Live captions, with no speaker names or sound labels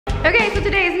Okay, so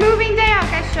today is moving day. I'll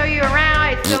kind of show you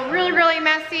around. It's still really, really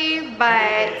messy,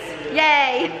 but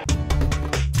yay.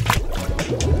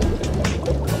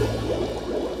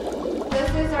 This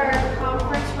is our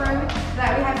conference room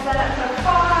that we have set up so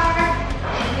far.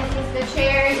 And this is the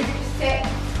chair. You can just sit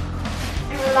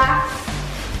and relax.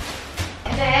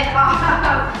 And then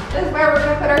this is where we're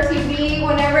gonna put our TV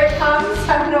whenever it comes.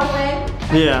 I don't know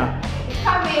when. Yeah. It's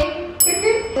coming.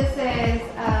 This is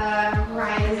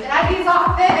Ryan's daddy's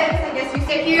office. I guess you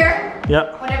sit here.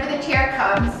 Yep. Whenever the chair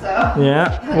comes, so.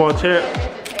 Yeah. Well, chair.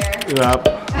 Yep.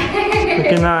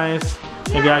 Looking nice.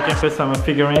 Maybe I can put some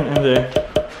figurine in there.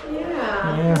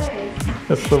 Yeah. Nice.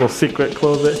 This little secret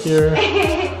closet here.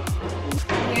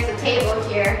 Here's a table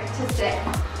here to sit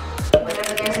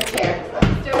whenever there's a chair.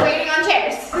 Still waiting on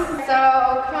chairs. So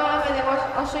come and then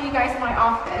I'll show you guys my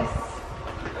office.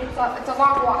 It's a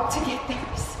long walk to get there.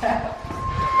 So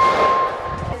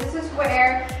this is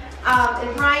where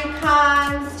if Ryan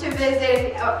comes to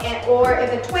visit or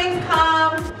if the twins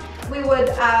come, we would,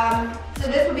 so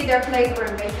this would be their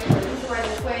playroom basically. This is where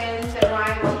the twins and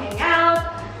Ryan will hang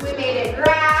out. We made it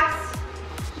grass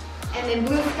and then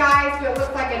blue skies, so it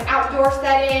looks like an outdoor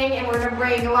setting, and we're gonna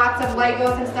bring lots of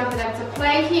Legos and stuff for them to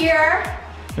play here.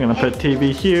 We're gonna put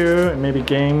TV here and maybe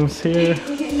games here.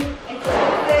 This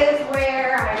is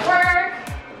where I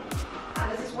work.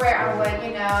 This is where I would,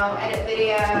 you know, edit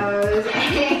videos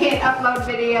and upload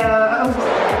videos,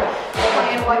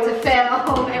 plan what to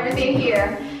film, everything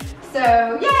here.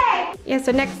 So, yay! Yeah,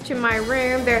 so next to my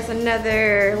room, there's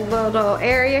another little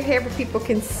area here where people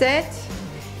can sit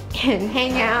and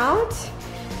hang out.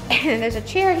 And there's a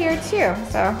chair here too,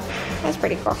 so that's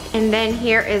pretty cool. And then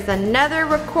here is another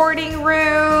recording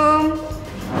room.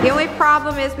 The only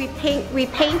problem is we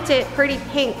paint it pretty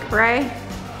pink, right?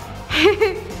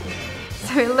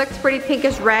 So it looks pretty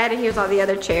pinkish red, and here's all the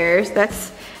other chairs.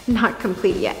 That's not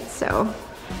complete yet, so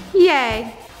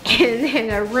yay. And then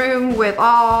a room with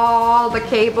all the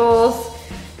cables.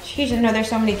 Jeez, I didn't know there's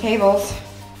so many cables.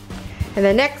 And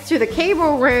then next to the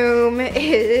cable room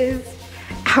is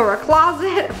our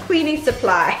closet of cleaning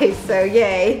supplies, so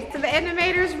yay. So the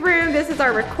animator's room, this is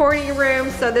our recording room.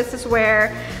 So this is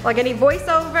where, like any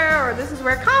voiceover, or this is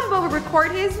where Combo would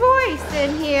record his voice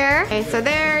in here. Okay, so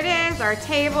there it is, our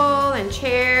table and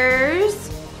chairs.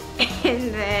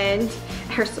 And then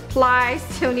our supplies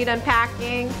still need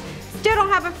unpacking. Still don't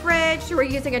have a fridge, so we're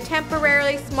using a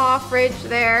temporarily small fridge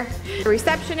there. The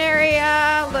reception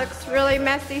area looks really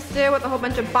messy still with a whole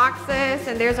bunch of boxes,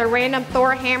 and there's a random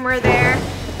Thor hammer there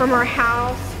from our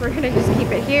house. We're gonna just keep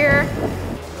it here.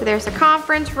 So there's a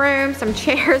conference room, some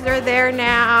chairs are there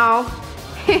now.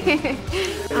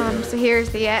 So here's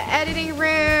the editing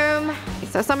room.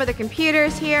 So some of the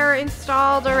computers here are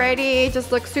installed already.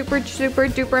 Just looks super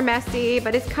duper messy,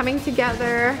 but it's coming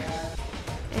together.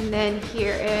 And then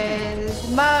here is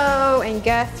Mo and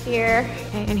Gus here.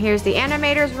 Okay, and here's the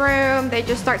animator's room. They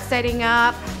just start setting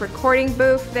up. Recording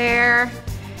booth there.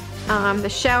 The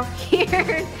shelf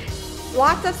here.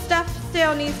 Lots of stuff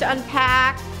still needs to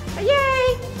unpack. But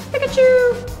yay!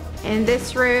 Pikachu! And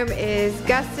this room is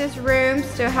Gus's room.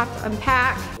 Still have to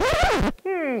unpack.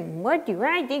 What do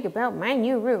I think about my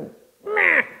new room?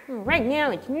 Right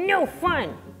now it's no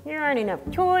fun. There aren't enough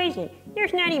toys, and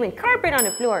there's not even carpet on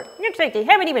the floor. Looks like they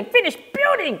haven't even finished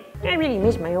building. I really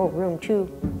miss my old room too.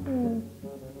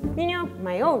 You know,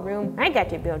 my old room, I got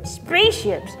to build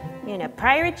spaceships and a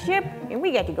pirate ship, and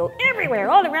we got to go everywhere,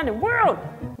 all around the world.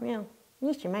 Well, at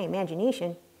least in my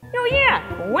imagination. Oh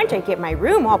yeah, once I get my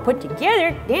room all put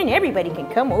together, then everybody can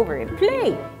come over and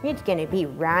play. It's gonna be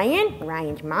Ryan,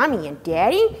 Ryan's mommy and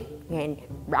daddy, and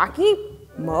Rocky,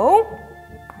 Mo,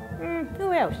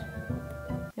 who else?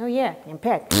 Oh yeah, and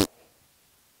Pet.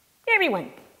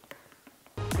 Everyone.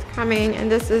 Coming,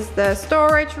 and this is the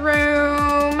storage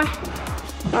room.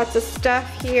 Lots of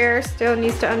stuff here, still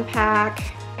needs to unpack.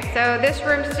 So this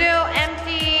room's still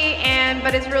empty,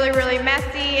 but it's really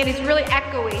messy, and it's really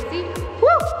echoey. See? Woo!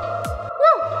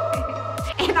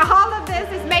 Woo! And all of this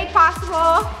is made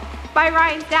possible by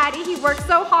Ryan's daddy. He worked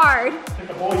so hard. Took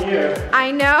a whole year.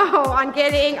 I know, on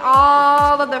getting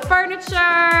all of the furniture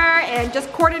and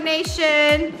just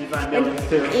coordination. Design buildings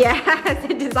too. Yes,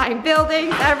 design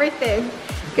buildings, everything.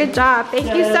 Good job.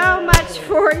 Thank you so much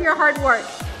for your hard work.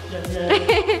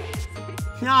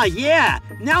 Oh yeah,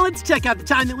 now let's check out the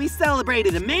time that we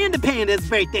celebrated Amanda Panda's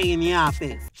birthday in the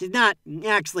office. She's not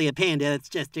actually a panda, that's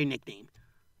just her nickname.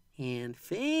 And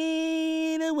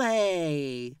fade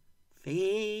away,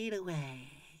 fade away.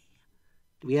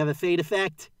 Do we have a fade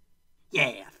effect?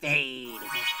 Yeah, fade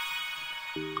effect.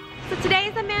 So today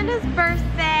is Amanda's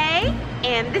birthday,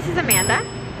 and this is Amanda.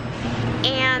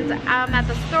 And I'm at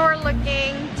the store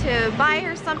looking to buy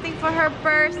her something for her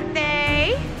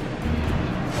birthday.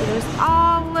 So there's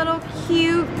all little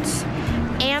cute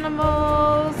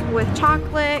animals with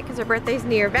chocolate because her birthday's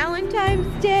near Valentine's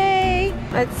Day.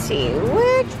 Let's see,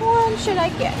 which one should I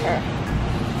get her?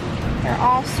 They're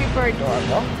all super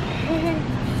adorable.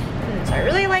 So I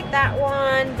really like that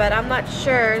one, but I'm not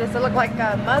sure. Does it look like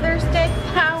a Mother's Day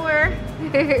flower?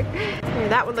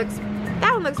 That one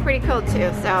looks pretty cool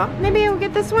too, so maybe I'll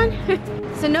get this one.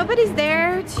 So nobody's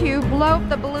there to blow up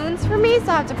the balloons for me,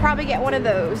 so I have to probably get one of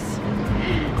those.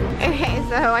 Okay,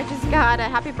 so I just got a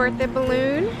happy birthday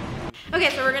balloon. Okay,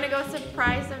 so we're gonna go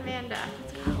surprise Amanda.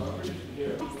 Let's go.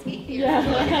 Yeah.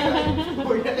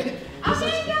 Amanda!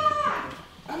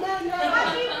 Amanda!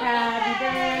 Happy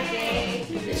birthday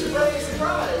to you. It's your birthday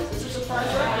surprise. It's your surprise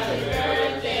birthday. Happy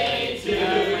birthday to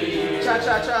you.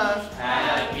 Cha-cha-cha.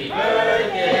 Happy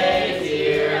birthday,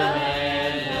 dear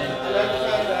Amanda. I love you,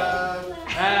 Amanda.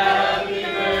 Happy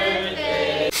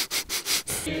birthday.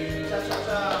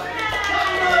 Cha-cha-cha.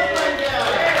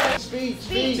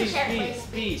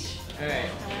 Speech. All right.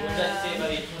 What's that say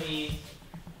about your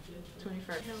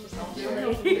 21st?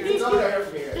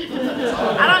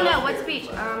 I don't know. What speech?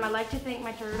 I'd like to thank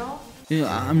my turtle. You know,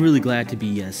 I'm really glad to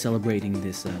be celebrating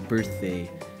this birthday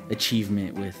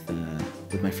achievement with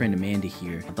my friend Amanda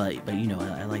here. But you know,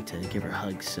 I like to give her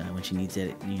hugs when she needs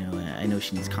it. You know, I know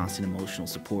she needs constant emotional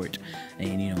support,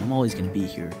 and you know, I'm always gonna be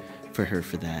here for her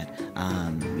for that.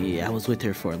 Yeah, I was with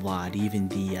her for a lot. Even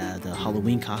the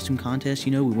Halloween costume contest.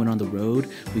 You know, we went on the road.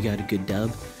 We got a good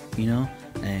dub. You know,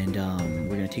 and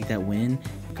we're gonna take that win,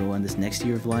 go on this next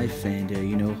year of life, and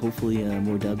you know, hopefully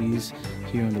more W's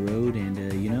here on the road, and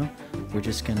you know, we're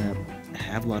just gonna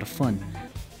have a lot of fun.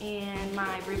 And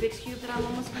my Rubik's Cube that I'm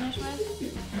almost finished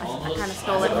with, I kind of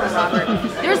stole it from Robert.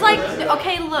 There's like,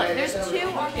 okay, look, there's two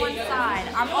on one side.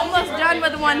 I'm almost done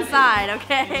with one side,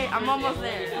 okay? I'm almost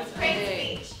there. Great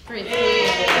speech. Great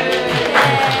speech.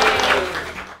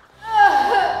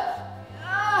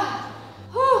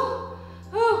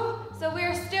 So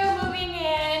we're still moving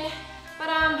in, but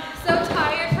I'm so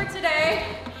tired for today.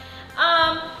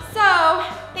 So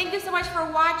thank you so much for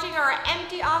watching our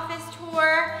empty office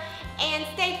tour, and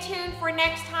stay tuned for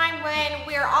next time when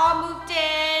we're all moved in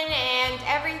and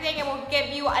everything, and we'll give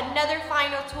you another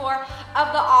final tour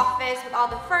of the office with all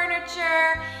the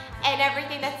furniture and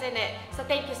everything that's in it. So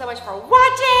thank you so much for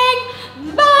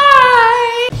watching.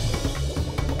 Bye!